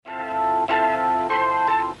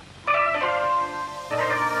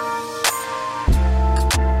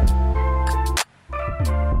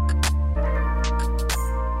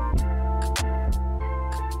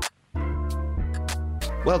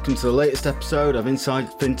Welcome to the latest episode of Inside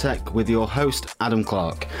FinTech with your host, Adam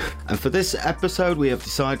Clark. And for this episode, we have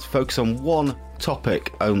decided to focus on one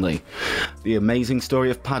topic only, the amazing story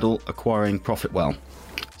of Paddle acquiring ProfitWell.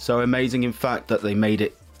 So amazing, in fact, that they made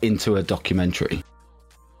it into a documentary.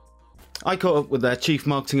 I caught up with their Chief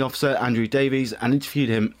Marketing Officer, Andrew Davies, and interviewed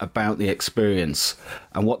him about the experience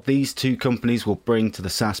and what these two companies will bring to the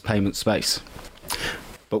SaaS payment space.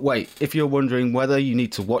 But wait, if you're wondering whether you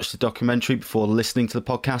need to watch the documentary before listening to the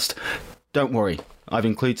podcast, don't worry. I've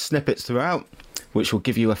included snippets throughout, which will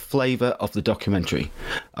give you a flavour of the documentary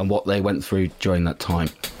and what they went through during that time.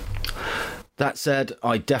 That said,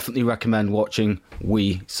 I definitely recommend watching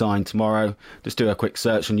We Sign Tomorrow. Just do a quick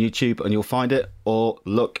search on YouTube and you'll find it, or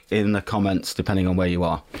look in the comments depending on where you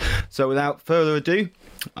are. So without further ado,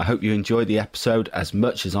 I hope you enjoyed the episode as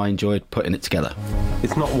much as I enjoyed putting it together.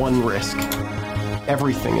 It's not one risk.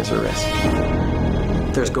 Everything is a risk.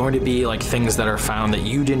 There's going to be like things that are found that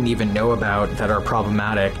you didn't even know about that are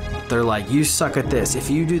problematic. They're like, you suck at this. If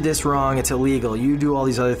you do this wrong, it's illegal. You do all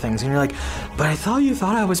these other things. And you're like, but I thought you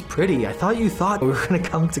thought I was pretty. I thought you thought we were going to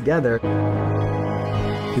come together.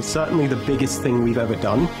 It's certainly the biggest thing we've ever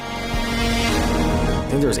done. I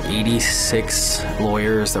think there was 86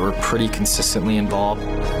 lawyers that were pretty consistently involved.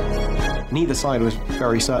 Neither side was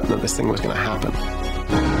very certain that this thing was going to happen.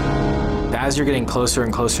 As you're getting closer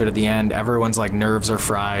and closer to the end, everyone's like nerves are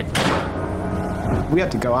fried. We had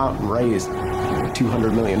to go out and raise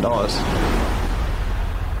 $200 million.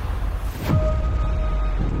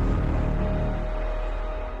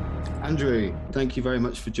 Andrew, thank you very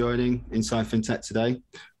much for joining Inside FinTech today.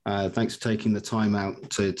 Thanks for taking the time out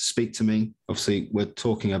to speak to me. Obviously, we're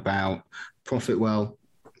talking about ProfitWell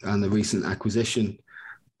and the recent acquisition,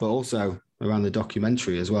 but also around the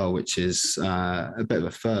documentary as well, which is a bit of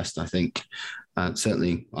a first, I think.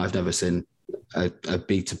 Certainly, I've never seen a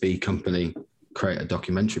B2B company create a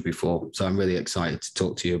documentary before. So I'm really excited to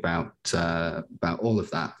talk to you about all of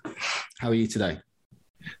that. How are you today?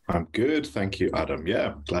 I'm good. Thank you, Adam.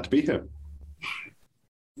 Yeah, glad to be here.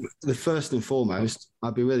 The first and foremost,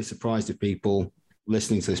 I'd be really surprised if people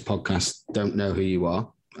listening to this podcast don't know who you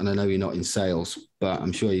are. And I know you're not in sales, but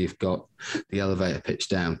I'm sure you've got the elevator pitch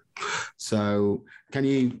down. So can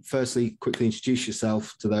you firstly quickly introduce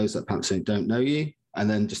yourself to those that perhaps don't know you, and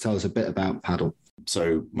then just tell us a bit about Paddle?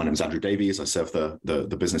 So my name is Andrew Davies. I serve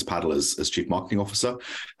the business Paddle as Chief Marketing Officer.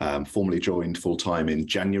 Formally joined full-time in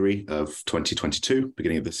January of 2022,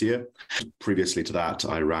 beginning of this year. Previously to that,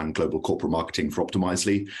 I ran global corporate marketing for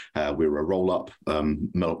Optimizely. We were a roll-up,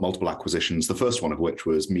 multiple acquisitions, the first one of which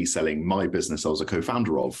was me selling my business I was a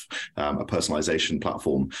co-founder of, a personalization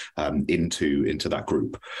platform, into that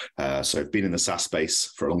group. So I've been in the SaaS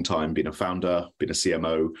space for a long time, been a founder, been a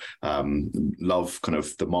CMO, love kind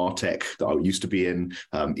of the MarTech that I used to be in,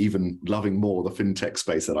 even loving more the fintech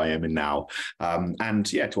space that I am in now.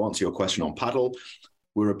 And yeah, to answer your question on Paddle,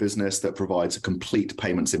 we're a business that provides a complete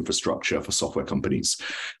payments infrastructure for software companies.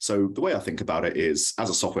 So the way I think about it is, as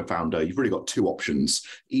a software founder, you've really got two options.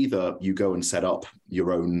 Either you go and set up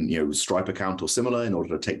your own, Stripe account or similar in order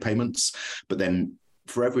to take payments, but then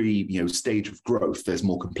for every stage of growth, there's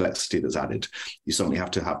more complexity that's added. You suddenly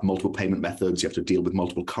have to have multiple payment methods. You have to deal with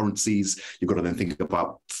multiple currencies. You've got to then think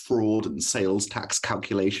about fraud and sales tax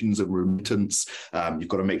calculations and remittance. You've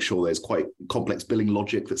got to make sure there's quite complex billing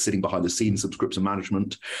logic that's sitting behind the scenes, subscription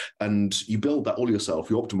management. And you build that all yourself.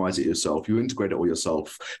 You optimize it yourself. You integrate it all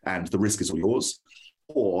yourself. And the risk is all yours.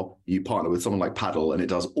 Or you partner with someone like Paddle and it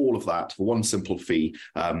does all of that for one simple fee,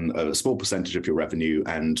 a small percentage of your revenue,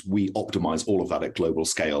 and we optimize all of that at global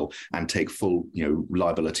scale and take full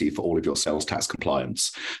liability for all of your sales tax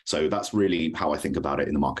compliance. So that's really how I think about it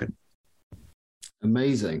in the market.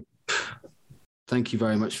 Amazing. Thank you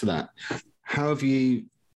very much for that. How have you,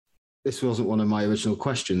 this wasn't one of my original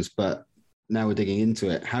questions, but now we're digging into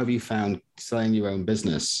it. How have you found selling your own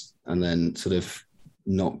business and then sort of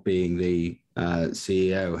not being the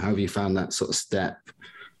CEO? How have you found that sort of step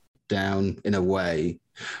down in a way,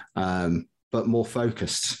 but more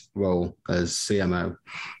focused role as CMO?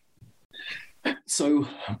 So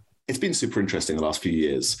it's been super interesting the last few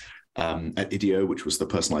years. At IDEO, which was the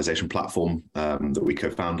personalization platform that we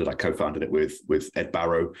co-founded. I co-founded it with Ed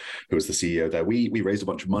Barrow, who was the CEO there. We raised a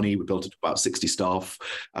bunch of money. We built it to about 60 staff.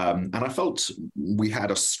 And I felt we had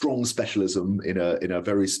a strong specialism in a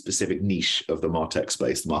very specific niche of the MarTech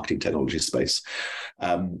space, the marketing technology space.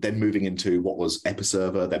 Then moving into what was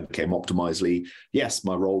Episerver, then became Optimizely. Yes,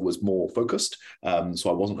 my role was more focused. So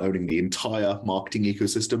I wasn't owning the entire marketing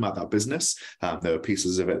ecosystem at that business. There were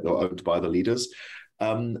pieces of it that were owned by the leaders.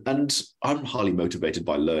 And I'm highly motivated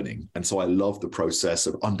by learning. And so I love the process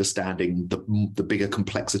of understanding the bigger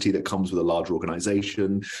complexity that comes with a large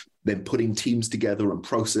organization, then putting teams together and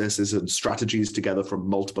processes and strategies together from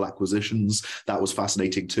multiple acquisitions. That was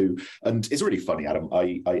fascinating too. And it's really funny, Adam.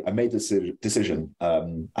 I made this decision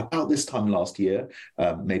about this time last year,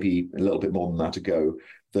 maybe a little bit more than that ago,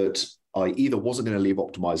 that I either wasn't going to leave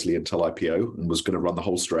Optimizely until IPO and was going to run the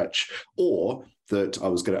whole stretch, or that I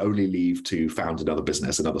was going to only leave to found another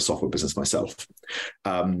business, another software business myself.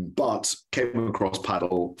 But came across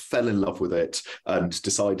Paddle, fell in love with it, and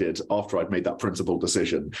decided after I'd made that principled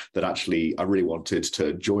decision that actually I really wanted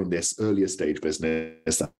to join this earlier stage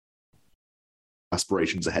business,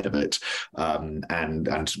 aspirations ahead of it,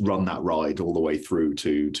 and run that ride all the way through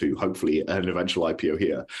to hopefully an eventual IPO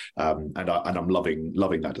here. And I'm loving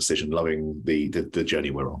that decision, loving the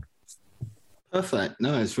journey we're on. Perfect.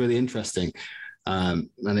 No, it's really interesting. And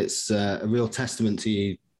it's a real testament to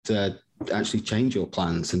you to actually change your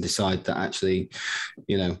plans and decide that actually,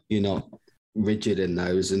 you're not rigid in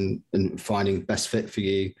those, and finding best fit for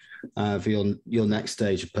you for your next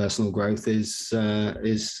stage of personal growth is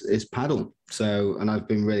Paddle. So, and I've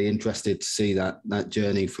been really interested to see that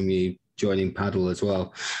journey from you joining Paddle as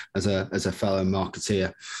well as a fellow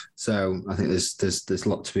marketeer. So I think there's a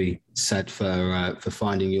lot to be said for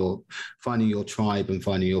finding your tribe and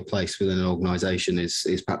finding your place within an organization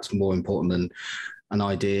is perhaps more important than an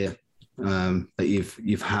idea that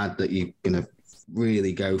you've had that you're going to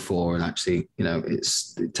really go for. And actually,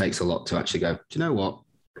 it takes a lot to actually go, do you know what?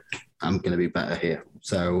 I'm going to be better here.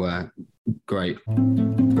 So great.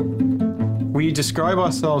 We describe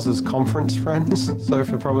ourselves as conference friends. So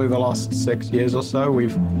for probably the last 6 years or so,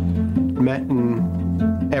 we've met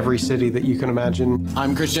in every city that you can imagine.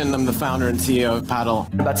 I'm Christian. I'm the founder and CEO of Paddle.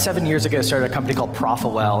 About 7 years ago, I started a company called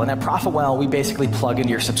ProfitWell. And at ProfitWell, we basically plug into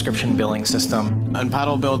your subscription billing system. And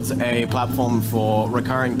Paddle builds a platform for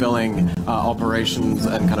recurring billing operations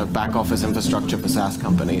and kind of back office infrastructure for SaaS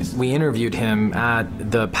companies. We interviewed him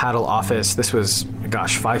at the Paddle office. This was,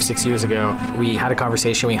 5-6 years ago. We had a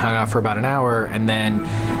conversation. We hung out for about an hour. And then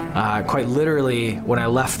quite literally, when I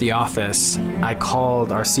left the office, I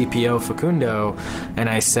called our CPO, Facundo, and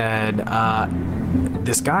I said,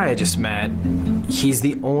 this guy I just met, he's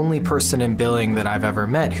the only person in billing that I've ever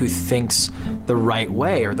met who thinks the right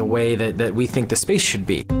way, or the way that we think the space should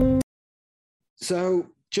be. So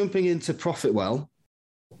jumping into ProfitWell,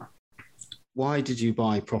 why did you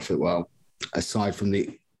buy ProfitWell, aside from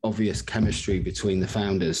the obvious chemistry between the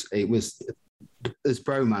founders? There's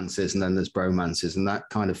bromances and then there's bromances, and that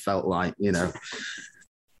kind of felt like,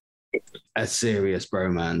 a serious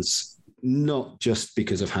bromance, not just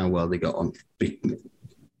because of how well they got on.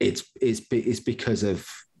 It's because of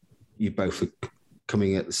you both are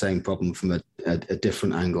coming at the same problem from a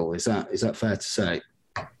different angle. Is that fair to say?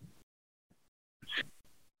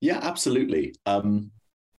 Yeah, absolutely.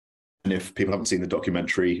 And if people haven't seen the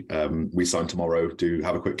documentary, We Sign Tomorrow, do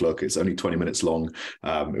have a quick look. It's only 20 minutes long.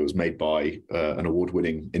 It was made by an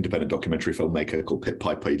award-winning independent documentary filmmaker called Pit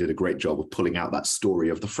Piper. He did a great job of pulling out that story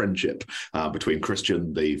of the friendship between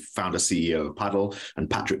Christian, the founder CEO of Paddle, and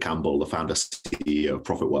Patrick Campbell, the founder CEO of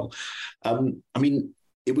ProfitWell.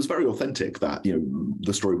 It was very authentic, that,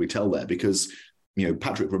 the story we tell there, because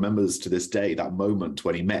Patrick remembers to this day that moment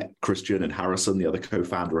when he met Christian and Harrison, the other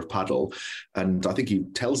co-founder of Paddle. And I think he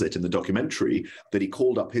tells it in the documentary that he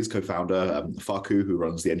called up his co-founder, Faku, who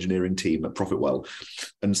runs the engineering team at ProfitWell,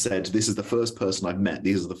 and said, this is the first person I've met.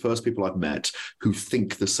 These are the first people I've met who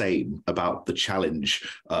think the same about the challenge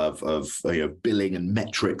of billing and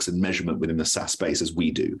metrics and measurement within the SaaS space as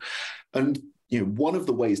we do. And one of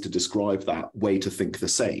the ways to describe that way to think the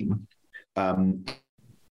same,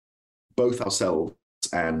 both ourselves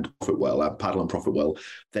and ProfitWell, Paddle and ProfitWell,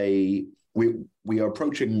 we are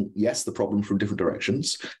approaching, yes, the problem from different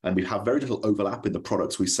directions, and we have very little overlap in the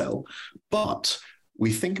products we sell, but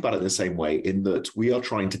we think about it in the same way, in that we are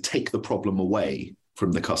trying to take the problem away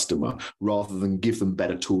from the customer rather than give them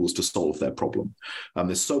better tools to solve their problem.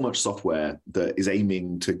 There's so much software that is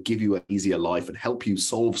aiming to give you an easier life and help you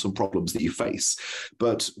solve some problems that you face.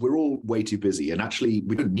 But we're all way too busy. And actually,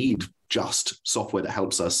 we don't need just software that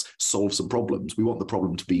helps us solve some problems. We want the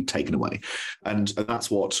problem to be taken away. And that's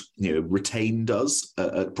what Retain does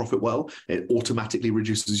at ProfitWell. It automatically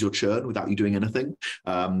reduces your churn without you doing anything.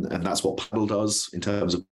 And that's what Paddle does in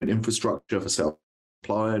terms of infrastructure for sales,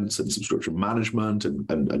 compliance and subscription management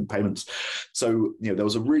and payments. So, there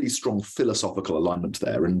was a really strong philosophical alignment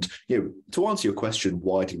there. And, to answer your question,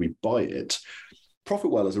 why did we buy it?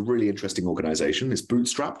 ProfitWell is a really interesting organization. It's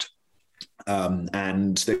bootstrapped.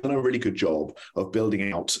 And they've done a really good job of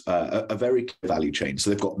building out a very clear value chain. So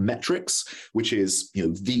they've got metrics, which is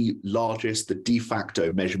the largest, the de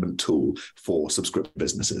facto measurement tool for subscription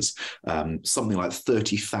businesses. Something like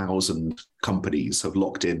 30,000 companies have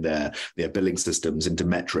locked in their billing systems into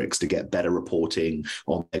metrics to get better reporting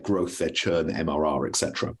on their growth, their churn, their MRR,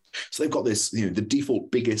 etc. So they've got this, the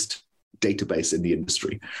default biggest database in the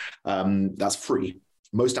industry. That's free.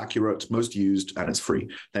 Most accurate, most used, and it's free.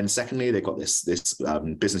 Then secondly, they've got this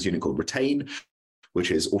business unit called Retain, which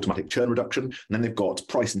is automatic churn reduction. And then they've got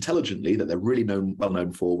Price Intelligently that they're really well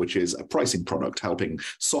known for, which is a pricing product helping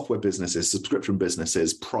software businesses, subscription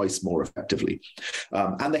businesses price more effectively.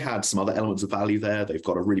 And they had some other elements of value there. They've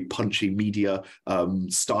got a really punchy media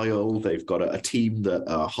style. They've got a team that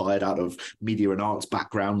are hired out of media and arts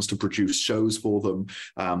backgrounds to produce shows for them.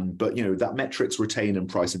 But that metrics, Retain, and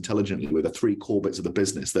Price Intelligently were the three core bits of the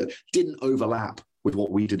business that didn't overlap with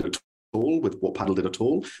what we did at all, with what Paddle did at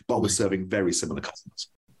all, but was serving very similar customers.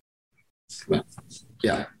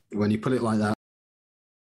 Yeah, when you put it like that,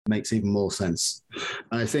 it makes even more sense.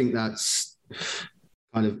 And I think that's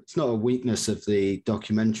it's not a weakness of the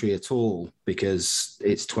documentary at all, because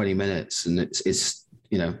it's 20 minutes and it's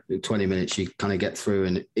in 20 minutes you kind of get through,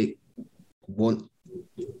 and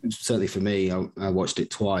certainly for me, I watched it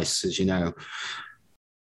twice, as you know.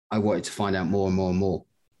 I wanted to find out more and more and more.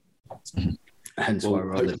 Mm-hmm. Hence why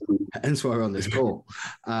we're on this call.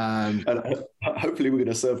 And hopefully we're going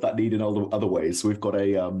to serve that need in other ways. So we've got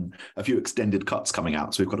a few extended cuts coming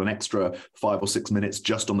out. So we've got an extra 5 or 6 minutes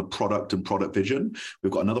just on the product and product vision.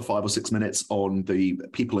 We've got another 5 or 6 minutes on the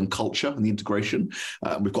people and culture and the integration.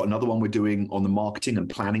 We've got another one we're doing on the marketing and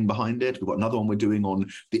planning behind it. We've got another one we're doing on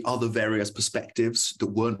the other various perspectives that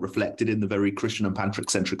weren't reflected in the very Christian and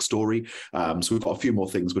Patrick-centric story. So we've got a few more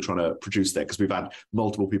things we're trying to produce there, because we've had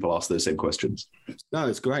multiple people ask those same questions. No,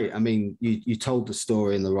 it's great. I mean, you told the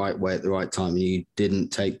story in the right way at the right time. You didn't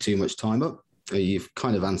take too much time up. You've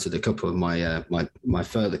kind of answered a couple of my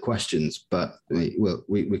further questions, but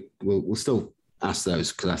we'll still ask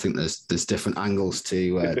those, because I think there's different angles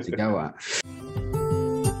to go at.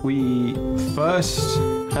 We first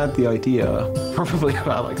had the idea probably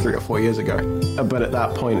about 3 or 4 years ago, but at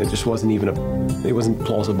that point it just wasn't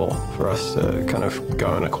plausible for us to kind of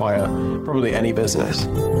go and acquire probably any business.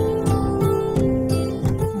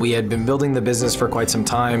 We had been building the business for quite some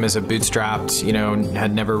time as a bootstrapped,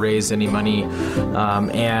 had never raised any money.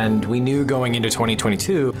 And we knew going into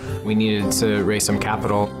 2022, we needed to raise some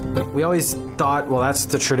capital. We always thought, well, that's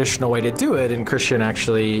the traditional way to do it. And Christian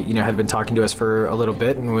actually, had been talking to us for a little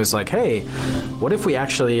bit and was like, hey, what if we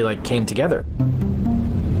actually came together?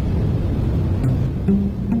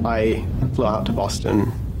 I flew out to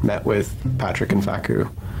Boston, met with Patrick and Faku,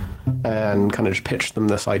 and kind of just pitched them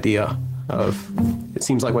this idea of, it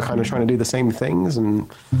seems like we're kind of trying to do the same things, and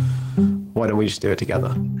why don't we just do it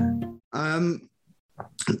together?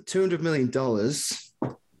 $200 million,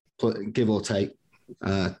 give or take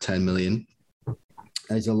 10 million,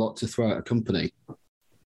 is a lot to throw at a company.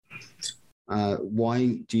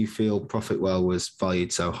 Why do you feel ProfitWell was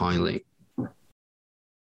valued so highly?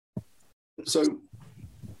 So,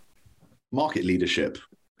 market leadership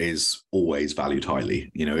is always valued highly.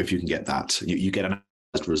 If you can get that, you get an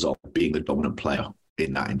result of being the dominant player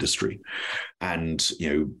in that industry. And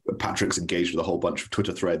Patrick's engaged with a whole bunch of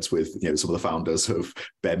Twitter threads with some of the founders of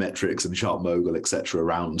Bearmetrics and Sharp Mogul, etc.,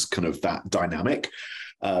 around kind of that dynamic,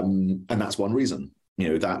 and that's one reason.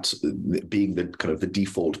 That being the kind of the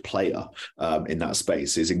default player in that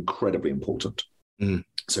space is incredibly important.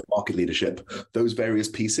 So market leadership, those various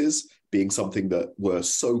pieces being something that were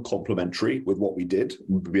so complementary with what we did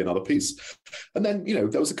would be another piece. And then,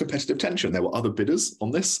 there was a competitive tension. There were other bidders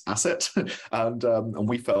on this asset. And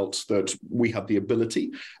we felt that we had the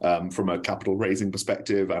ability from a capital raising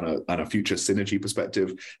perspective and a future synergy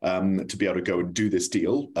perspective to be able to go and do this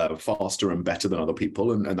deal faster and better than other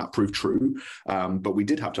people. And that proved true. But we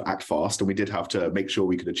did have to act fast, and we did have to make sure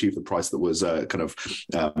we could achieve the price that was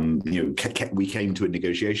we came to a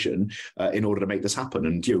negotiation in order to make this happen.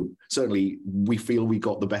 And certainly we feel we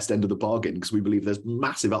got the best end of the bargain, because we believe there's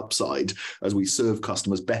massive upside as we serve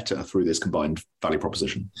customers better through this combined value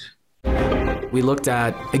proposition. We looked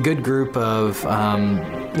at a good group of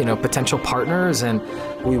potential partners, and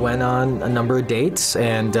we went on a number of dates,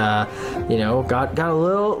 and got a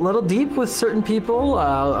little deep with certain people.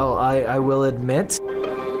 I will admit.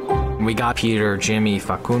 We got Peter, Jimmy,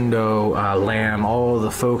 Facundo, Lamb, all the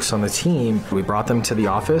folks on the team. We brought them to the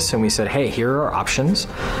office and we said, hey, here are our options.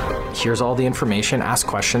 Here's all the information, ask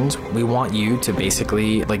questions. We want you to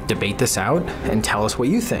basically debate this out and tell us what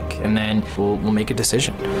you think. And then we'll make a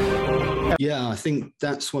decision. Yeah, I think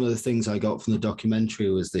that's one of the things I got from the documentary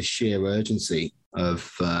was the sheer urgency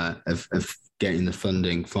of getting the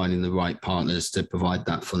funding, finding the right partners to provide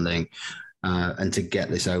that funding, and to get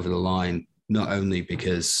this over the line. Not only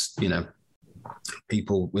because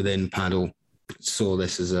people within Paddle saw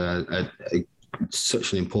this as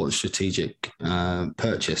such an important strategic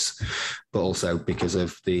purchase, but also because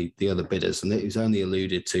of the other bidders. And it was only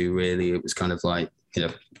alluded to really. It was kind of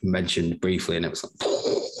mentioned briefly, and it was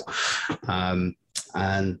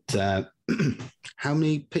how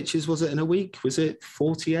many pitches was it in a week? Was it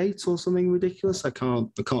 48 or something ridiculous? I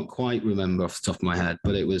can't quite remember off the top of my head,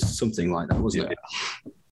 but it was something like that, wasn't it?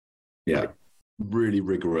 Yeah. Really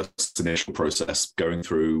rigorous initial process, going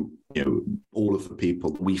through all of the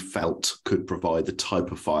people we felt could provide the type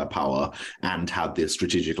of firepower and had the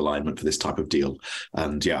strategic alignment for this type of deal.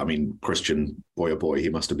 And yeah, I mean, Christian, boy oh boy, he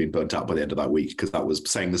must have been burnt out by the end of that week, because that was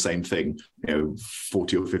saying the same thing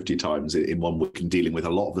 40 or 50 times in 1 week and dealing with a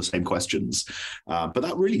lot of the same questions. But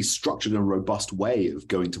that really structured a robust way of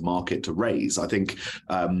going to market to raise, I think,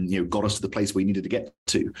 got us to the place we needed to get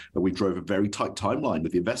to. But we drove a very tight timeline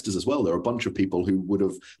with the investors as well. There are a bunch of people who would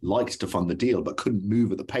have liked to fund the deal but couldn't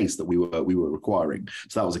move at the pace that we were requiring.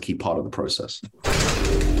 So that was a key part of the process.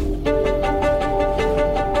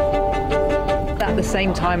 At the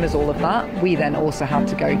same time as all of that, we then also had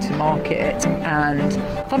to go to market and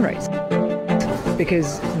fundraise,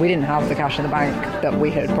 because we didn't have the cash in the bank that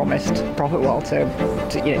we had promised ProfitWell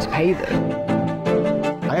to pay them.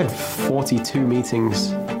 I had 42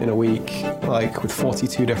 meetings in a week, with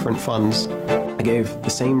 42 different funds. I gave the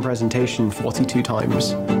same presentation 42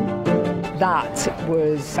 times. That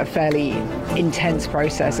was a fairly intense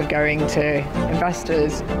process of going to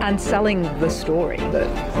investors and selling the story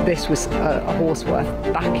that this was a horse worth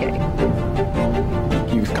backing.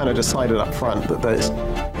 You've kind of decided up front that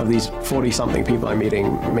of these 40-something people I'm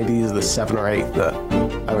meeting, maybe these are the 7 or 8 that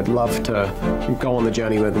I would love to go on the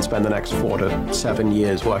journey with and spend the next 4 to 7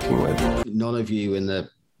 years working with. None of you in the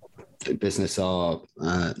business are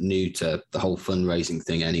new to the whole fundraising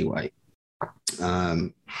thing anyway,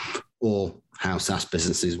 or how SaaS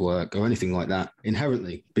businesses work or anything like that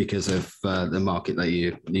inherently, because of the market that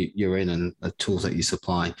you're in and the tools that you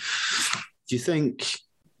supply. Do you think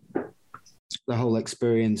the whole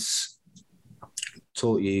experience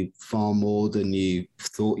taught you far more than you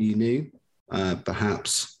thought you knew?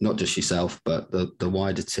 Perhaps not just yourself, but the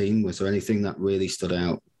wider team. Was there anything that really stood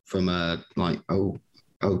out from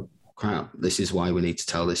oh crap, this is why we need to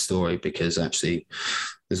tell this story, because actually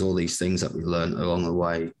there's all these things that we've learned along the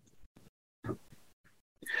way?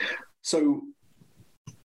 So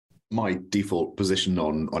my default position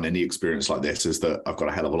on any experience like this is that I've got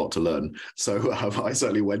a hell of a lot to learn. So I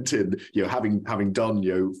certainly went in, having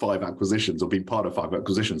done 5 acquisitions or been part of 5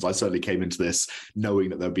 acquisitions, I certainly came into this knowing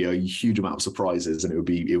that there'd be a huge amount of surprises and it would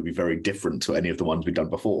be very different to any of the ones we've done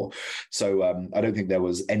before. So I don't think there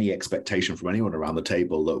was any expectation from anyone around the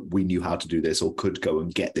table that we knew how to do this or could go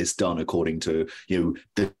and get this done according to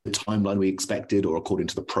the timeline we expected or according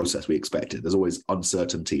to the process we expected. There's always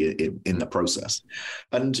uncertainty in the process.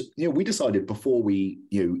 And we decided before we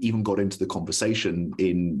even got into the conversation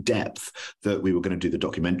in depth that we were going to do the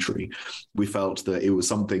documentary. We felt that it was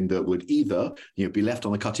something that would either be left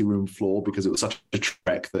on the cutting room floor because it was such a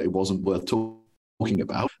trek that it wasn't worth talking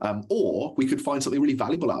about, or we could find something really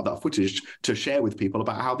valuable out of that footage to share with people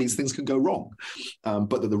about how these things can go wrong.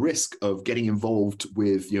 But that the risk of getting involved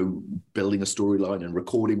with building a storyline and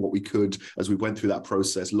recording what we could as we went through that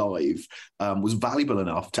process live was valuable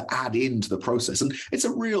enough to add into the process. And it's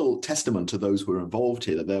a real testament to those who are involved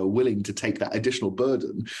here that they're willing to take that additional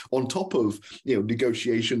burden on top of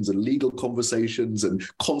negotiations and legal conversations and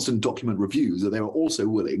constant document reviews, that they were also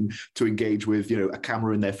willing to engage with a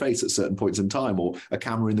camera in their face at certain points in time, or a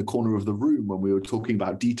camera in the corner of the room when we were talking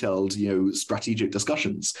about detailed, strategic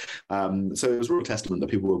discussions. So it was a real testament that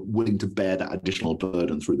people were willing to bear that additional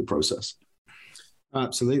burden through the process.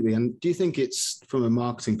 Absolutely. And do you think it's from a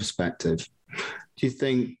marketing perspective, do you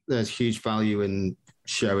think there's huge value in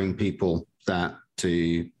showing people that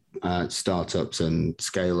to startups and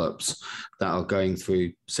scale-ups that are going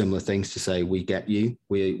through similar things, to say, we get you,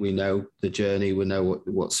 we know the journey, we know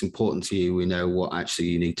what's important to you, we know what actually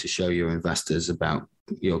you need to show your investors about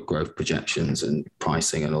your growth projections and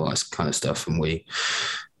pricing and all that kind of stuff, and we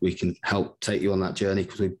can help take you on that journey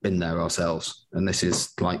because we've been there ourselves, and this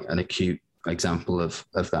is like an acute example of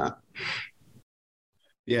that.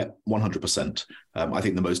 Yeah, 100%. I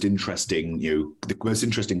think the most interesting,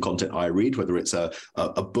 content I read, whether it's a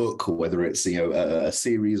book or whether it's a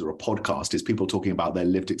series or a podcast, is people talking about their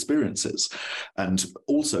lived experiences, and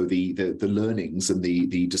also the learnings and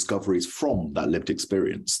the discoveries from that lived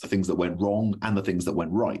experience, the things that went wrong and the things that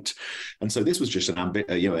went right. And so this was just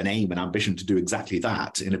an aim and ambition to do exactly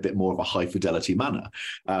that in a bit more of a high fidelity manner.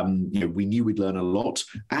 We knew we'd learn a lot,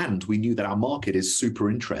 and we knew that our market is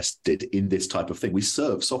super interested in this type of thing. We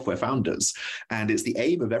serve software founders, and it's the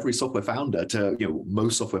aim of every software founder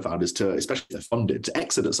most software founders to, especially if they're funded, to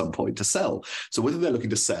exit at some point, to sell. So whether they're looking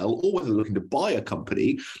to sell or whether they're looking to buy a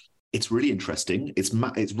company, it's really interesting. It's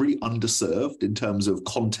really underserved in terms of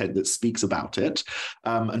content that speaks about it.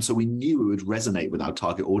 And so we knew it would resonate with our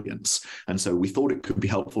target audience. And so we thought it could be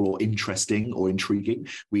helpful or interesting or intriguing.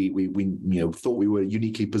 We thought we were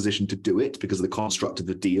uniquely positioned to do it because of the construct of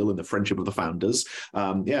the deal and the friendship of the founders.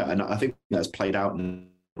 And I think that's played out in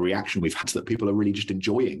reaction we've had, that people are really just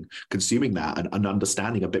enjoying consuming that and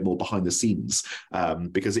understanding a bit more behind the scenes,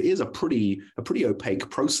 because it is a pretty opaque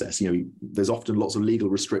process. There's often lots of legal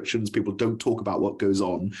restrictions. People don't talk about what goes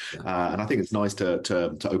on, and I think it's nice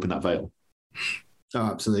to open that veil. Oh,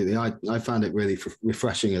 absolutely. I found it really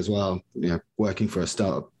refreshing as well, working for a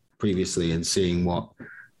startup previously and seeing what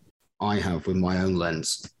I have with my own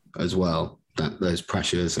lens as well, that those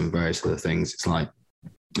pressures and various other things. It's like,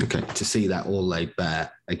 okay, to see that all laid bare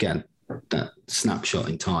again, that snapshot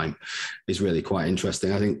in time is really quite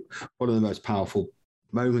interesting. I think one of the most powerful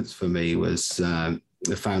moments for me was the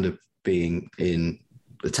founder being in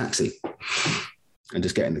the taxi and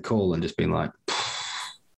just getting the call and just being like,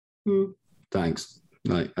 thanks.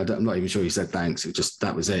 Like, I'm not even sure he said thanks.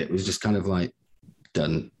 That was it. It was just kind of like,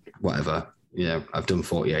 done, whatever. I've done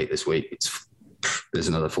 48 this week. There's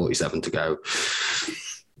another 47 to go.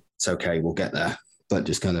 It's okay, we'll get there. But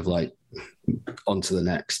just kind of like on to the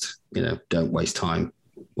next, don't waste time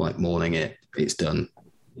like mourning it. It's done.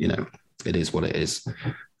 It is what it is.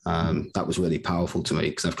 That was really powerful to me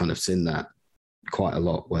because I've kind of seen that quite a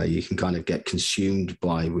lot, where you can kind of get consumed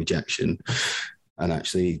by rejection and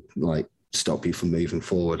actually like stop you from moving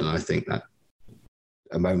forward. And I think that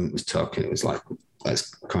a moment was took and it was like,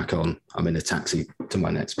 let's crack on. I'm in a taxi to my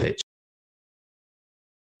next pitch.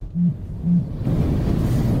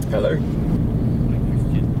 Hello.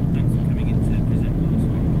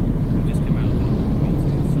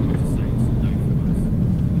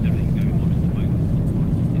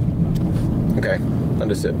 Okay,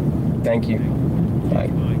 understood. Thank you. Bye.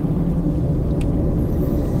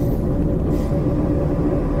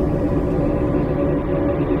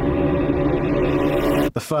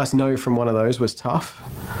 The first no from one of those was tough.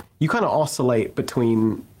 You kind of oscillate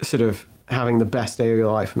between sort of having the best day of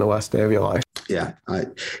your life and the worst day of your life. Yeah,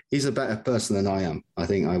 he's a better person than I am. I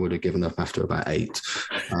think I would have given up after about 8.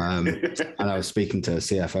 And I was speaking to a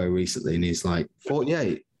CFO recently and he's like,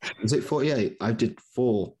 48? Is it 48? I did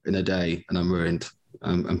 4 in a day and I'm ruined.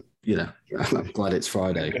 I'm glad it's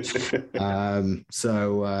Friday.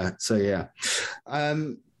 So yeah.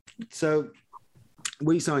 So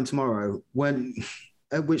we sign tomorrow.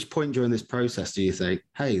 At which point during this process do you think,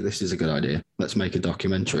 hey, this is a good idea, let's make a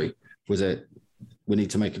documentary? Was it, we need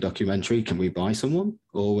to make a documentary, can we buy someone?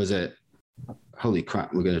 Or was it, holy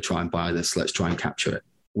crap, we're going to try and buy this, let's try and capture it?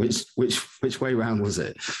 Which way round was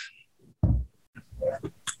it?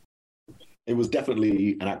 It was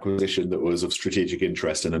definitely an acquisition that was of strategic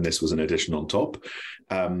interest, and then this was an addition on top.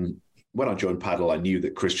 When I joined Paddle, I knew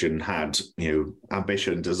that Christian had,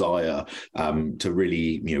 ambition, desire to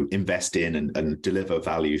really, invest in and deliver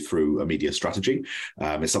value through a media strategy.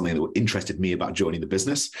 It's something that interested me about joining the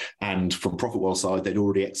business. And from ProfitWell side, they'd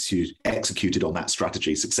already executed on that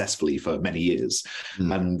strategy successfully for many years.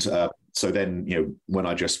 And so then, when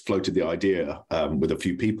I just floated the idea with a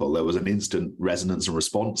few people, there was an instant resonance and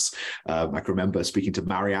response. I can remember speaking to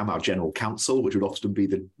Mariam, our general counsel, which would often be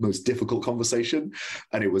the most difficult conversation.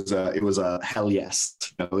 And it was a hell yes.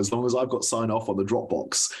 As long as I've got sign off on the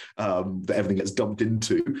Dropbox that everything gets dumped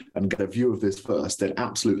into and get a view of this first, then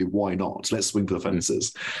absolutely, why not? Let's swing for the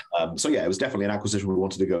fences. So yeah, it was definitely an acquisition we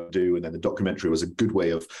wanted to go do. And then the documentary was a good way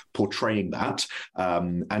of portraying that.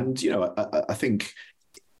 I think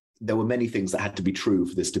there were many things that had to be true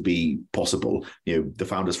for this to be possible. The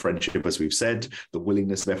founders' friendship, as we've said, the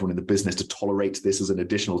willingness of everyone in the business to tolerate this as an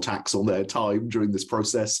additional tax on their time during this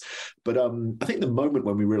process. But I think the moment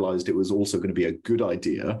when we realized it was also going to be a good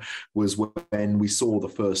idea was when we saw the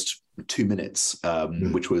first 2 minutes,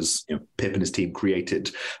 which was Pip and his team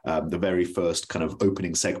created the very first kind of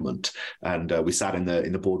opening segment. And we sat in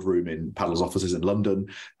the boardroom in Paddle's offices in London,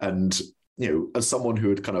 and as someone who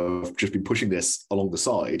had kind of just been pushing this along the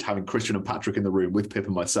side, having Christian and Patrick in the room with Pip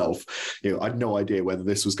and myself, I had no idea whether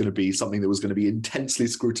this was going to be something that was going to be intensely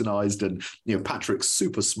scrutinized. And, Patrick's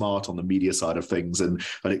super smart on the media side of things, and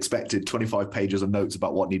I'd expected 25 pages of notes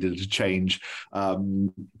about what needed to change.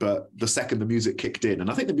 But the second the music kicked in, and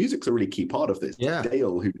I think the music's a really key part of this. Yeah.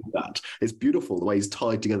 Dale, who did that, it's beautiful the way he's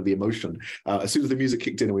tied together the emotion. As soon as the music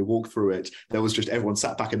kicked in and we walked through it, there was just everyone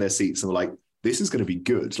sat back in their seats and were like, this is going to be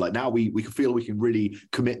good. Like now we can feel we can really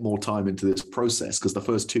commit more time into this process because the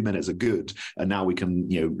first 2 minutes are good. And now we can,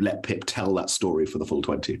 let Pip tell that story for the full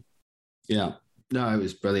 20. Yeah, no, it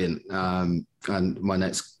was brilliant. And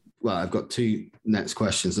I've got two next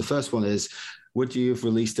questions. The first one is, would you have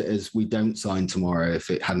released it as we don't sign tomorrow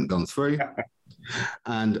if it hadn't gone through?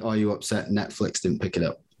 And are you upset Netflix didn't pick it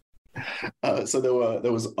up? So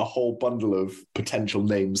there was a whole bundle of potential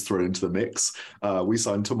names thrown into the mix. We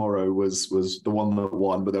Signed Tomorrow was the one that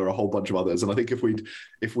won, but there were a whole bunch of others. And I think if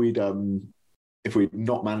we'd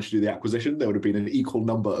not managed to do the acquisition, there would have been an equal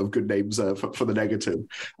number of good names for the negative.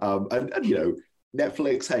 And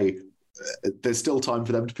Netflix, hey, there's still time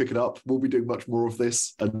for them to pick it up. We'll be doing much more of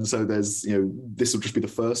this, and so there's this will just be the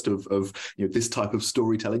first of this type of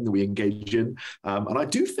storytelling that we engage in. And I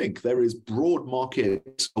do think there is broad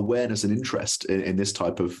market awareness and interest in this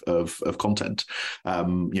type of content.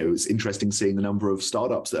 It's interesting seeing the number of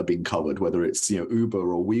startups that are being covered, whether it's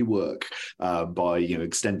Uber or WeWork, by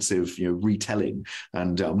extensive retelling.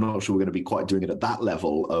 And I'm not sure we're going to be quite doing it at that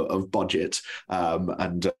level of budget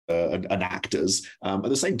and actors. At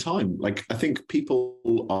the same time, I think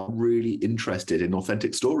people are really interested in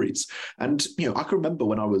authentic stories. And, I can remember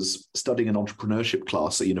when I was studying an entrepreneurship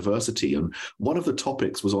class at university, and one of the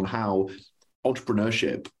topics was on how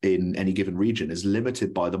entrepreneurship in any given region is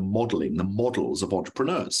limited by the models of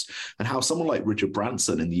entrepreneurs, and how someone like Richard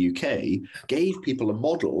Branson in the UK gave people a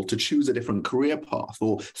model to choose a different career path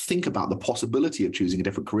or think about the possibility of choosing a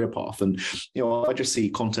different career path. And, I just see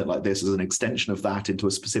content like this as an extension of that into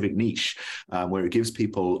a specific niche, where it gives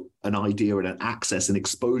people an idea and an access and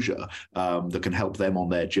exposure that can help them on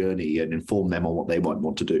their journey and inform them on what they might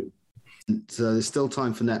want to do. So there's still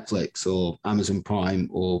time for Netflix or Amazon Prime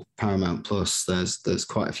or Paramount Plus. There's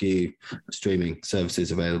quite a few streaming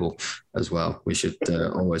services available as well. We should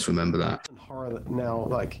always remember that. Horror that now,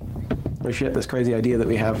 oh shit, this crazy idea that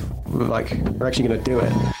we have, we're actually going to do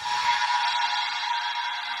it.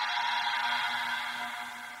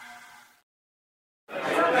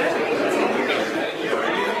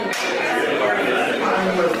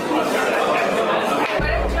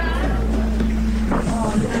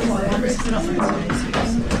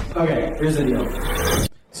 Okay, here's the deal.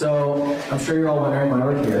 So I'm sure you're all wondering why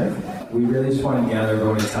we're here. We really just want to gather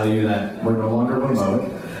everyone to tell you that we're no longer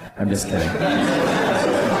remote. I'm just kidding.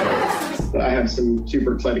 I have some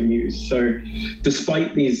super exciting news. So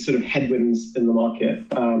despite these sort of headwinds in the market,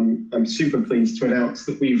 I'm super pleased to announce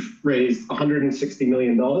that we've raised $160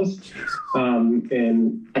 million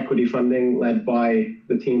in equity funding led by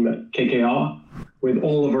the team at KKR, with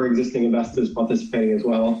all of our existing investors participating as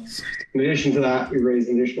well. In addition to that, we raised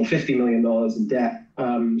an additional $50 million in debt,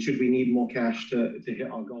 should we need more cash to hit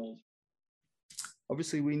our goals.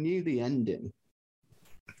 Obviously, we knew the ending,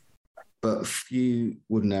 but few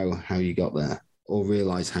would know how you got there or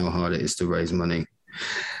realize how hard it is to raise money.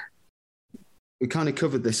 We kind of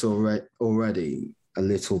covered this already a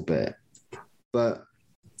little bit, but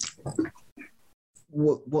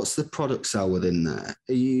what's the product sell within there?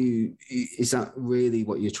 Is that really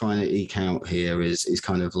what you're trying to eke out here? Is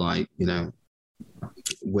kind of like,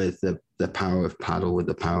 with the power of Paddle, with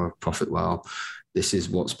the power of ProfitWell, this is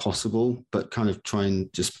what's possible, but kind of try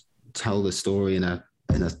and just tell the story in a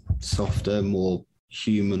softer, more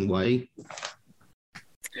human way.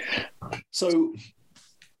 So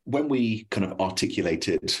when we kind of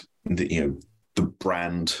articulated the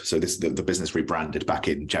brand, so the business rebranded back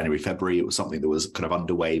in January, February, it was something that was kind of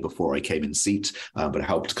underway before I came in seat, but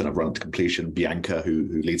helped kind of run to completion. Bianca,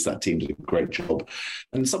 who leads that team, did a great job.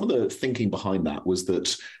 And some of the thinking behind that was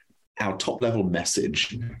that our top level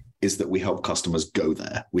message is that we help customers go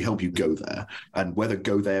there. We help you go there. And whether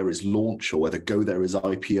go there is launch or whether go there is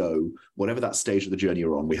IPO, whatever that stage of the journey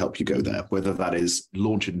you're on, we help you go there, whether that is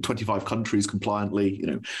launch in 25 countries compliantly,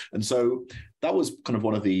 And so that was kind of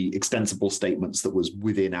one of the extensible statements that was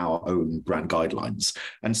within our own brand guidelines.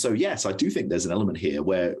 And so, yes, I do think there's an element here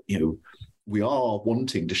where, we are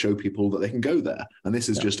wanting to show people that they can go there. And this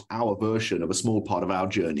is just our version of a small part of our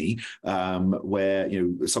journey, where,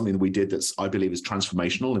 something that we did that's, I believe, is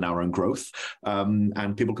transformational in our own growth.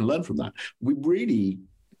 And people can learn from that. We really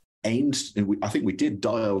aimed, I think we did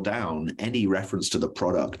dial down any reference to the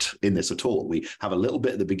product in this at all. We have a little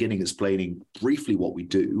bit at the beginning explaining briefly what we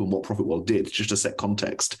do and what ProfitWell did, just to set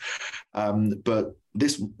context. But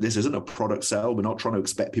this isn't a product sell. We're not trying to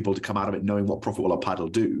expect people to come out of it knowing what ProfitWell or Paddle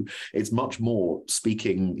do. It's much more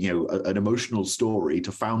speaking, an emotional story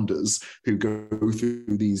to founders who go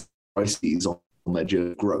through these crises on their journey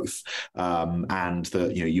of growth, and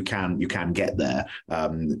that you can get there,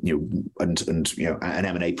 and an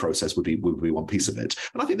M&A process would be one piece of it.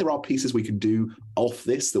 And I think there are pieces we can do off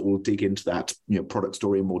this that will dig into that product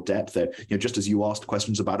story in more depth. There, just as you asked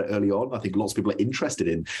questions about it early on, I think lots of people are interested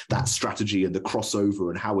in that strategy and the crossover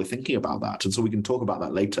and how we're thinking about that, and so we can talk about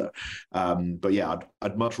that later. But yeah,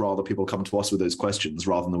 I'd much rather people come to us with those questions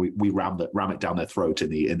rather than we ram it down their throat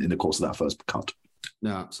in the course of that first cut.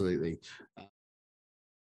 No, absolutely.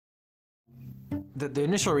 The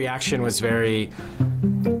initial reaction was very,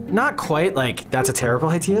 not quite like that's a terrible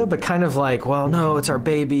idea, but kind of like, well, no, it's our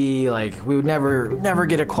baby. Like we would never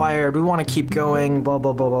get acquired. We want to keep going, blah,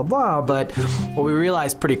 blah, blah, blah, blah. But what we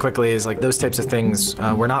realized pretty quickly is like those types of things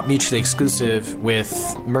were not mutually exclusive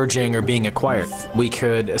with merging or being acquired. We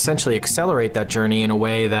could essentially accelerate that journey in a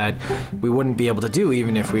way that we wouldn't be able to do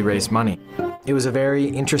even if we raised money. It was a very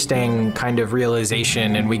interesting kind of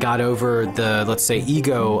realization, and we got over the, let's say,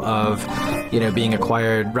 ego of, being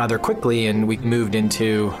acquired rather quickly, and we moved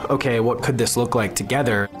into, okay, what could this look like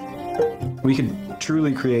together? We could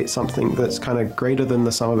truly create something that's kind of greater than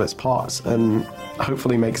the sum of its parts, and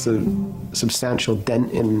hopefully makes a substantial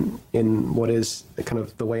dent in what is kind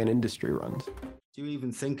of the way an industry runs. Do you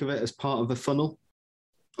even think of it as part of the funnel,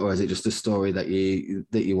 or is it just a story that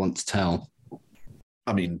you want to tell?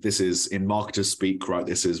 I mean, this is in marketers speak, right?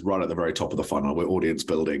 This is right at the very top of the funnel. We're audience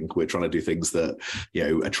building. We're trying to do things that,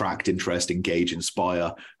 attract, interest, engage,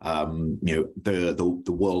 inspire, the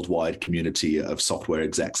worldwide community of software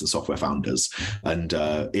execs and software founders. And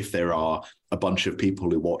if there are a bunch of people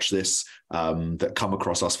who watch this that come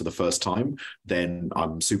across us for the first time, then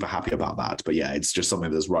I'm super happy about that. But yeah, it's just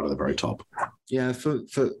something that's right at the very top. Yeah, for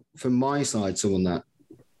my side, someone that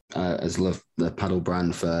has loved the Paddle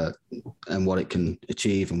brand and what it can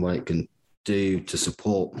achieve and what it can do to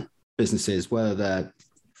support businesses, whether they're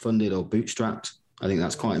funded or bootstrapped. I think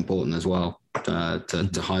that's quite important as well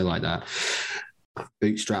to highlight that.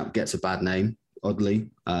 Bootstrap gets a bad name, oddly,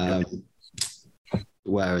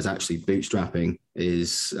 whereas actually bootstrapping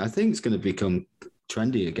is, I think it's going to become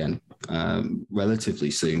trendy again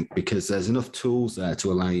relatively soon, because there's enough tools there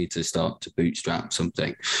to allow you to start to bootstrap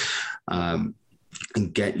something.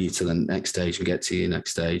 And get you to the next stage and get to your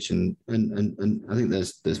next stage. And I think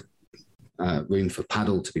there's room for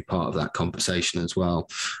Paddle to be part of that conversation as well.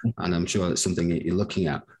 And I'm sure it's something that you're looking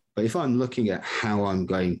at. But if I'm looking at how I'm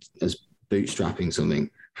going as bootstrapping something,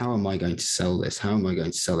 how am I going to sell this? How am I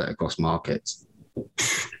going to sell it across markets?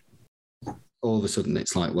 All of a sudden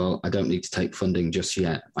it's like, well, I don't need to take funding just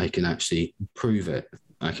yet. I can actually prove it.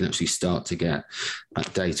 I can actually start to get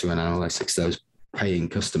that data and analytics, those paying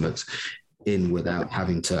customers in without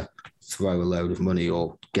having to throw a load of money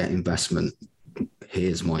or get investment.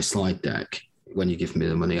 Here's my slide deck. When you give me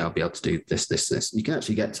the money, I'll be able to do this, this, this. You can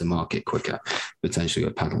actually get to market quicker, potentially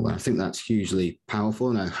with Paddle. And I think that's hugely powerful.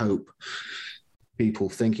 And I hope people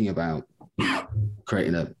thinking about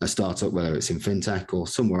creating a startup, whether it's in fintech or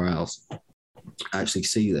somewhere else, actually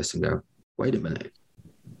see this and go, wait a minute,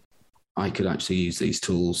 I could actually use these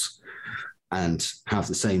tools and have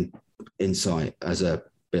the same insight as a £1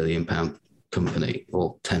 billion company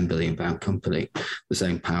or £10 billion company, the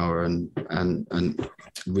same power and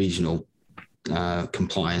regional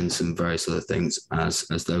compliance and various other things as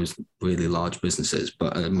those really large businesses,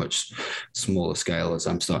 but at a much smaller scale, as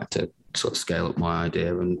I'm starting to sort of scale up my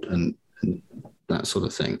idea and that sort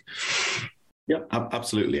of thing. Yeah,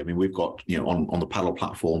 absolutely. I mean, we've got, on the Paddle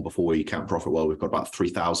platform, before we count ProfitWell, we've got about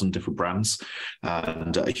 3,000 different brands,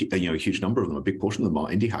 and a huge number of them, a big portion of them are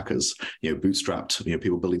indie hackers, bootstrapped,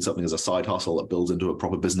 people building something as a side hustle that builds into a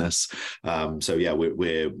proper business. So yeah,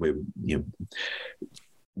 we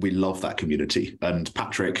love that community, and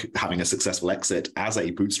Patrick having a successful exit as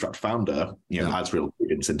a bootstrapped founder, adds real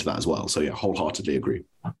credence into that as well. So yeah, wholeheartedly agree.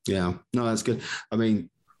 Yeah, no, that's good. I mean,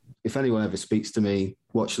 if anyone ever speaks to me,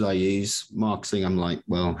 what should I use? Marketing, I'm like,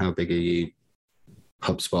 well, how big are you?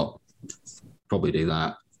 HubSpot, probably do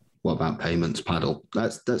that. What about payments? Paddle.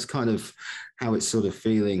 That's kind of how it's sort of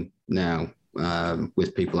feeling now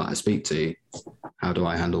with people that I speak to. How do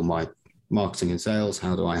I handle my marketing and sales?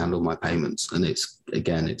 How do I handle my payments? And it's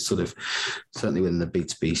sort of certainly within the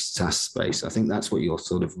B2B SaaS space. I think that's what you're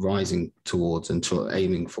sort of rising towards and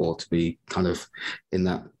aiming for, to be kind of in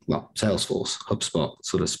that, well, Salesforce, HubSpot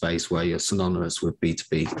sort of space where you're synonymous with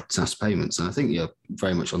B2B SaaS payments. And I think you're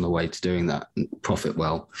very much on the way to doing that. And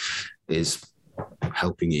ProfitWell is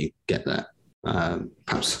helping you get there,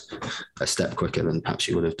 perhaps a step quicker than perhaps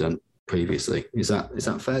you would have done previously. Is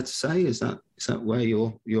that fair to say? Is that where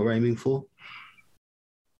you're aiming for?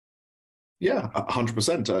 Yeah,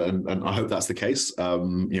 100%. And I hope that's the case.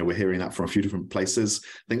 We're hearing that from a few different places.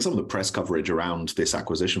 I think some of the press coverage around this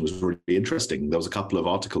acquisition was really interesting. There was a couple of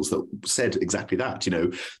articles that said exactly that.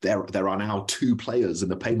 There are now two players in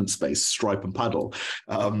the payment space, Stripe and Paddle.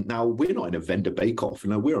 Now, we're not in a vendor bake-off.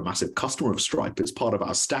 We're a massive customer of Stripe. It's part of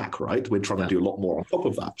our stack, right? We're trying to do a lot more on top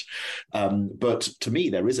of that. But to me,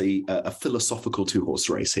 there is a philosophical two-horse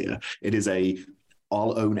race here. It is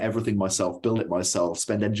I'll own everything myself, build it myself,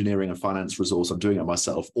 spend engineering and finance resource on doing it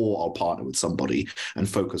myself, or I'll partner with somebody and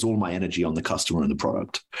focus all my energy on the customer and the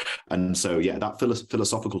product. And so, yeah, that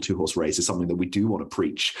philosophical two-horse race is something that we do want to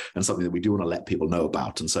preach and something that we do want to let people know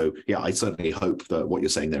about. And so, yeah, I certainly hope that what you're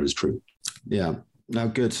saying there is true. Yeah. No,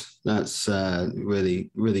 good. That's really,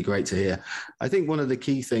 really great to hear. I think one of the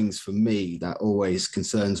key things for me that always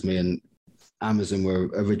concerns me, and Amazon were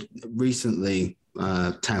recently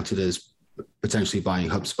touted as potentially buying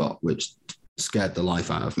HubSpot, which scared the life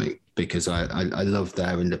out of me because I love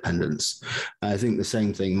their independence. I think the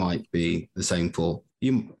same thing might be the same for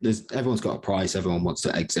you. Everyone's got a price. Everyone wants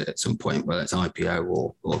to exit at some point, whether it's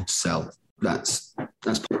IPO or sell. That's.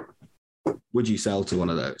 Would you sell to one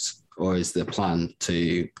of those, or is the plan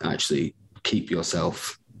to actually keep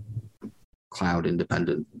yourself cloud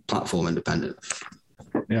independent, platform independent?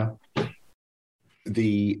 Yeah.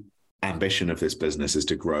 The ambition of this business is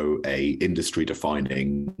to grow a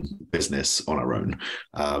industry-defining business on our own.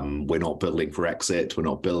 We're not building for exit. We're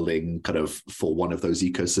not building kind of for one of those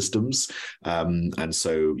ecosystems. And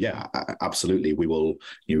so, yeah, absolutely. We will,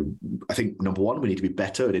 I think, number one, we need to be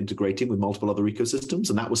better at integrating with multiple other ecosystems.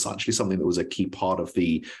 And that was actually something that was a key part of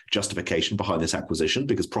the justification behind this acquisition,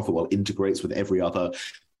 because ProfitWell integrates with every other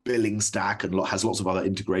billing stack and has lots of other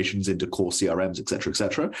integrations into core CRMs, et cetera, et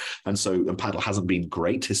cetera. And Paddle hasn't been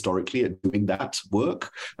great historically at doing that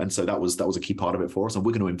work. And so that was a key part of it for us. And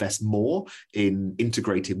we're going to invest more in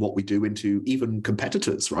integrating what we do into even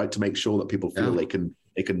competitors, right? To make sure that people feel they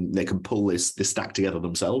can pull this stack together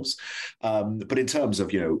themselves. But in terms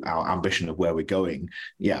of, our ambition of where we're going,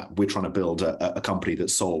 yeah, we're trying to build a company that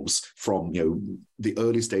solves from, the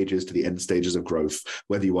early stages to the end stages of growth.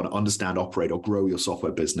 Whether you want to understand, operate, or grow your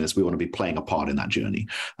software business, we want to be playing a part in that journey.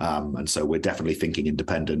 And so we're definitely thinking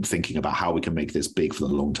independent, thinking about how we can make this big for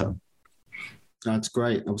the long term. That's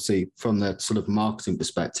great. Obviously, from the sort of marketing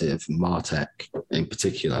perspective, MarTech in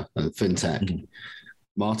particular, and FinTech,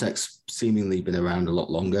 MarTech's seemingly been around a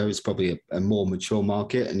lot longer. It's probably a more mature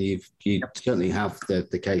market, and you certainly have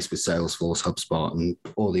the case with Salesforce, HubSpot, and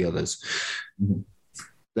all the others.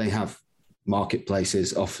 They have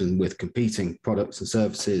marketplaces often with competing products and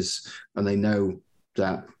services, and they know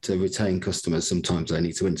that to retain customers, sometimes they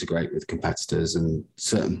need to integrate with competitors and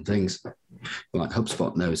certain things. Like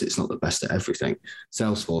HubSpot knows it's not the best at everything.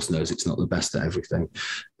 Salesforce knows it's not the best at everything.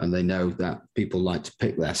 And they know that people like to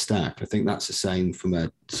pick their stack. I think that's the same from a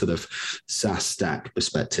sort of SaaS stack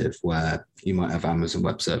perspective, where you might have Amazon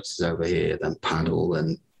Web Services over here, then Paddle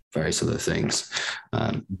and various other things,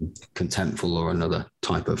 Contentful or another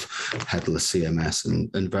type of headless CMS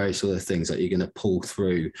and various other things that you're going to pull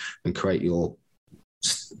through and create your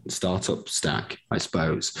startup stack, I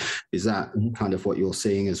suppose. Is that kind of what you're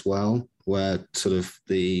seeing as well, where sort of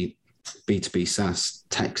the B2B SaaS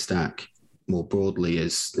tech stack more broadly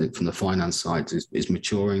is, from the finance side, is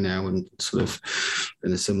maturing now and sort of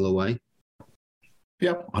in a similar way?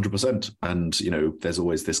 Yeah, 100%. And, there's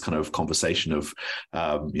always this kind of conversation of,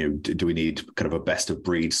 do we need kind of a best of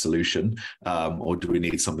breed solution, or do we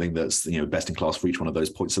need something that's, best in class for each one of those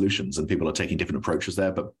point solutions? And people are taking different approaches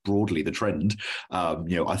there. But broadly, the trend,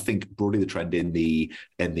 I think broadly the trend in the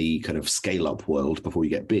kind of scale up world before you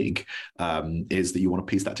get big, is that you want to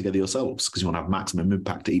piece that together yourselves, because you want to have maximum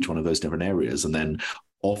impact to each one of those different areas. And then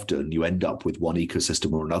often you end up with one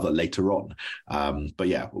ecosystem or another later on. But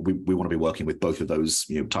yeah, we want to be working with both of those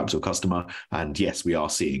types of customer. And yes, we are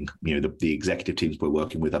seeing the executive teams we're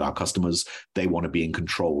working with at our customers, they want to be in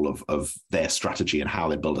control of their strategy and how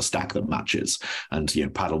they build a stack that matches. And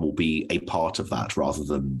Paddle will be a part of that rather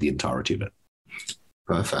than the entirety of it.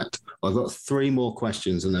 Perfect. Well, I've got 3 more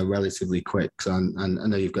questions and they're relatively quick. So I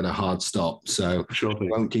know you've got a hard stop, so I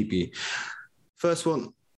won't keep you. First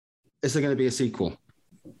one, is there going to be a sequel?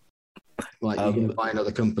 Like you're going to buy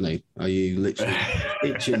another company? Are you literally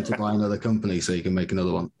itching to buy another company so you can make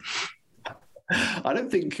another one? I don't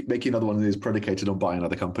think making another one is predicated on buying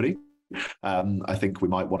another company. I think we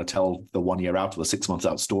might want to tell the 1 year out or the 6 months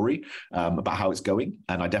out story about how it's going.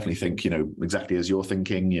 And I definitely think, exactly as you're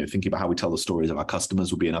thinking, thinking about how we tell the stories of our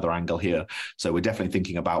customers would be another angle here. So we're definitely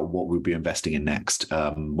thinking about what we'll be investing in next.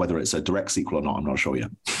 Whether it's a direct sequel or not, I'm not sure yet.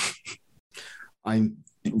 I'm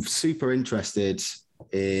super interested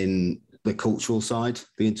in the cultural side,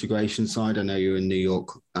 the integration side. I know you were in New York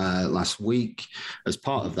last week. As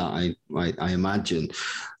part of that, I imagine.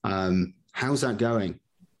 How's that going?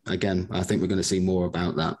 Again, I think we're going to see more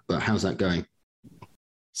about that, but how's that going?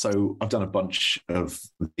 So I've done been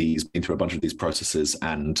through a bunch of these processes,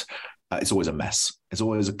 and it's always a mess. It's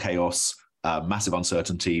always a chaos. Massive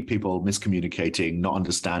uncertainty, people miscommunicating, not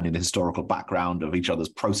understanding the historical background of each other's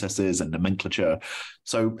processes and nomenclature.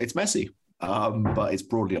 So it's messy. But it's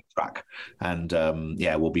broadly on track, and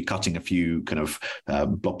we'll be cutting a few kind of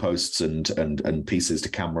blog posts and pieces to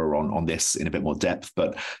camera on this in a bit more depth.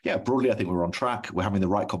 But yeah, broadly, I think we're on track. We're having the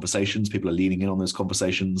right conversations. People are leaning in on those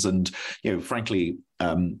conversations, and frankly,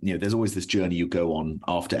 there's always this journey you go on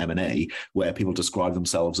after M&A where people describe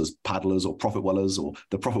themselves as paddlers or ProfitWellers, or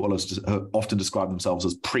the ProfitWellers often describe themselves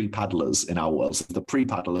as pre-paddlers in our world. So the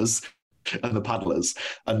pre-paddlers and the paddlers.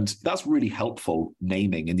 And that's really helpful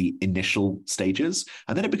naming in the initial stages.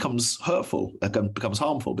 And then it becomes hurtful, it becomes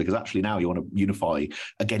harmful, because actually now you want to unify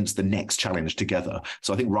against the next challenge together.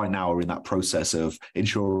 So I think right now we're in that process of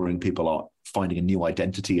ensuring people are finding a new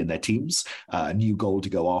identity in their teams, a new goal to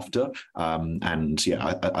go after.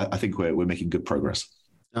 I think we're making good progress.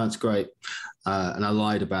 That's great. And I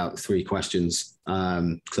lied about 3 questions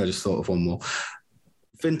because I just thought of one more.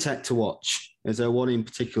 Fintech to watch. Is there one in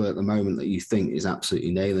particular at the moment that you think is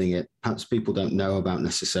absolutely nailing it? Perhaps people don't know about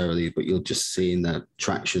necessarily, but you're just seeing their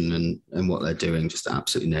traction and what they're doing, just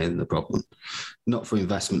absolutely nailing the problem. Not for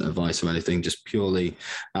investment advice or anything, just purely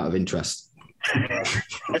out of interest.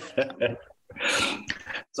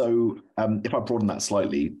 So if I broaden that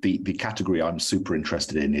slightly, the category I'm super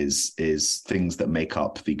interested in is things that make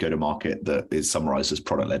up the go-to-market that is summarized as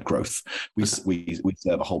product-led growth. We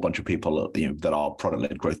serve a whole bunch of people that are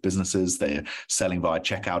product-led growth businesses. They're selling via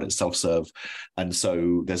checkout, it's self-serve. And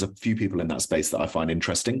so there's a few people in that space that I find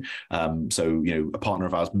interesting. A partner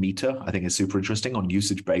of ours, Meter, I think is super interesting on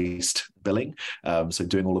usage-based billing. So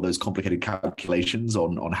doing all of those complicated calculations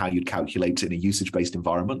on how you'd calculate in a usage-based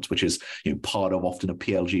environment, which is part of often a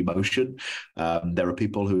PLG motion. There are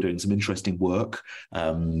people who are doing some interesting work,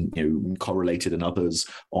 Correlated and others,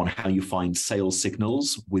 on how you find sales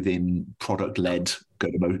signals within product-led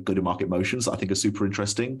go-to-market motions that I think are super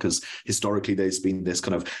interesting, because historically there's been this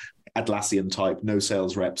kind of Atlassian type, no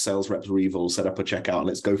sales reps are evil, set up a checkout,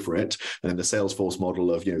 let's go for it. And then the Salesforce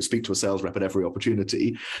model of, speak to a sales rep at every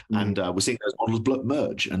opportunity. And we're seeing those models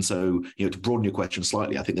merge. And so, to broaden your question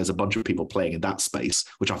slightly, I think there's a bunch of people playing in that space,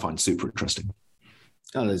 which I find super interesting.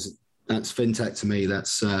 Oh, that's fintech to me.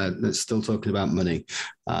 That's still talking about money.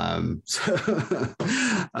 And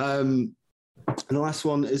the last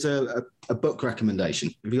one is a book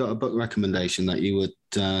recommendation. Have you got a book recommendation that you would,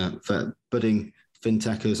 for budding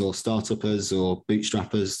fintechers or startuppers or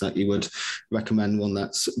bootstrappers, that you would recommend, one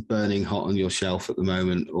that's burning hot on your shelf at the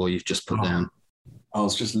moment, or you've just put down? I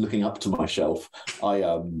was just looking up to my shelf. I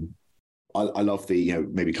love the,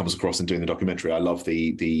 maybe comes across in doing the documentary, I love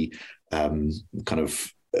the kind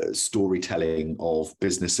of storytelling of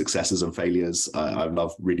business successes and failures. I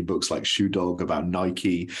love reading books like Shoe Dog about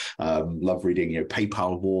Nike. Love reading,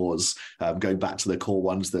 PayPal Wars, going back to the core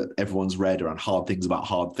ones that everyone's read around hard things about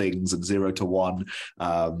hard things and 0 to 1.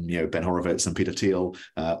 Ben Horowitz and Peter Thiel,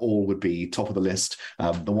 all would be top of the list.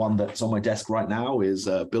 The one that's on my desk right now is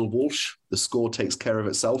Bill Walsh, The Score Takes Care of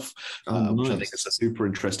Itself, which I think is a super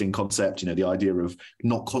interesting concept. The idea of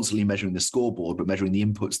not constantly measuring the scoreboard, but measuring the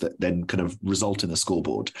inputs that then kind of result in the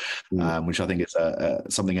scoreboard, which I think is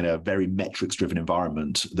something in a very metrics-driven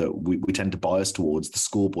environment that we tend to bias towards the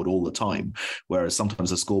scoreboard all the time, whereas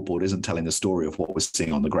sometimes the scoreboard isn't telling the story of what we're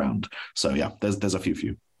seeing on the ground. So yeah, there's a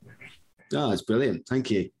few. Oh, that's brilliant. Thank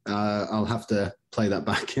you. I'll have to play that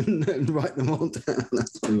back and write them all down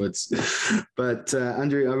afterwards. But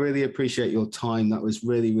Andrew, I really appreciate your time. That was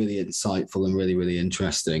really, really insightful and really, really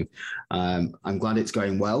interesting. I'm glad it's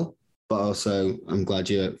going well, but also I'm glad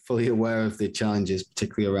you're fully aware of the challenges,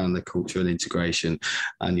 particularly around the culture and integration,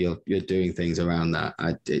 and you're doing things around that.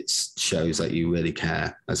 It shows that you really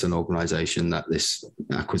care as an organization that this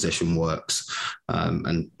acquisition works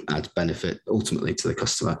and adds benefit ultimately to the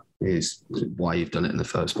customer, is why you've done it in the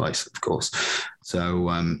first place, of course. So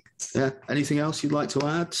anything else you'd like to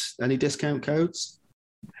add? Any discount codes?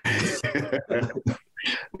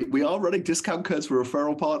 We are running discount codes for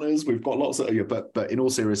referral partners. We've got lots of, but in all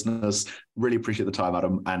seriousness, really appreciate the time,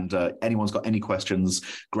 Adam. And anyone's got any questions,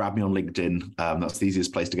 grab me on LinkedIn. That's the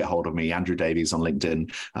easiest place to get hold of me, Andrew Davies on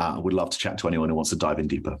LinkedIn. We'd love to chat to anyone who wants to dive in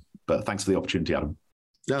deeper. But thanks for the opportunity, Adam.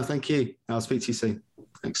 No, thank you. I'll speak to you soon.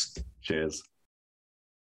 Thanks. Cheers.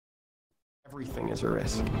 Everything is a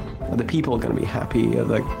risk. Are the people going to be happy? Are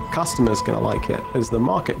the customers going to like it? Is the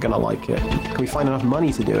market going to like it? Can we find enough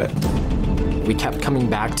money to do it? We kept coming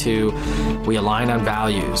back to, we align on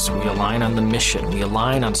values, we align on the mission, we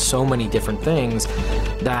align on so many different things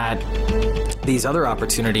that these other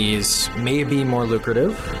opportunities may be more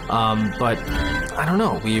lucrative, but I don't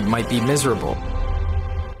know, we might be miserable.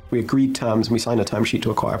 We agreed terms and we signed a term sheet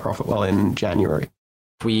to acquire ProfitWell in January.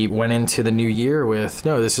 We went into the new year with,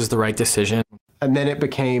 no, this is the right decision. And then it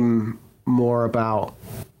became more about,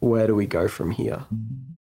 where do we go from here?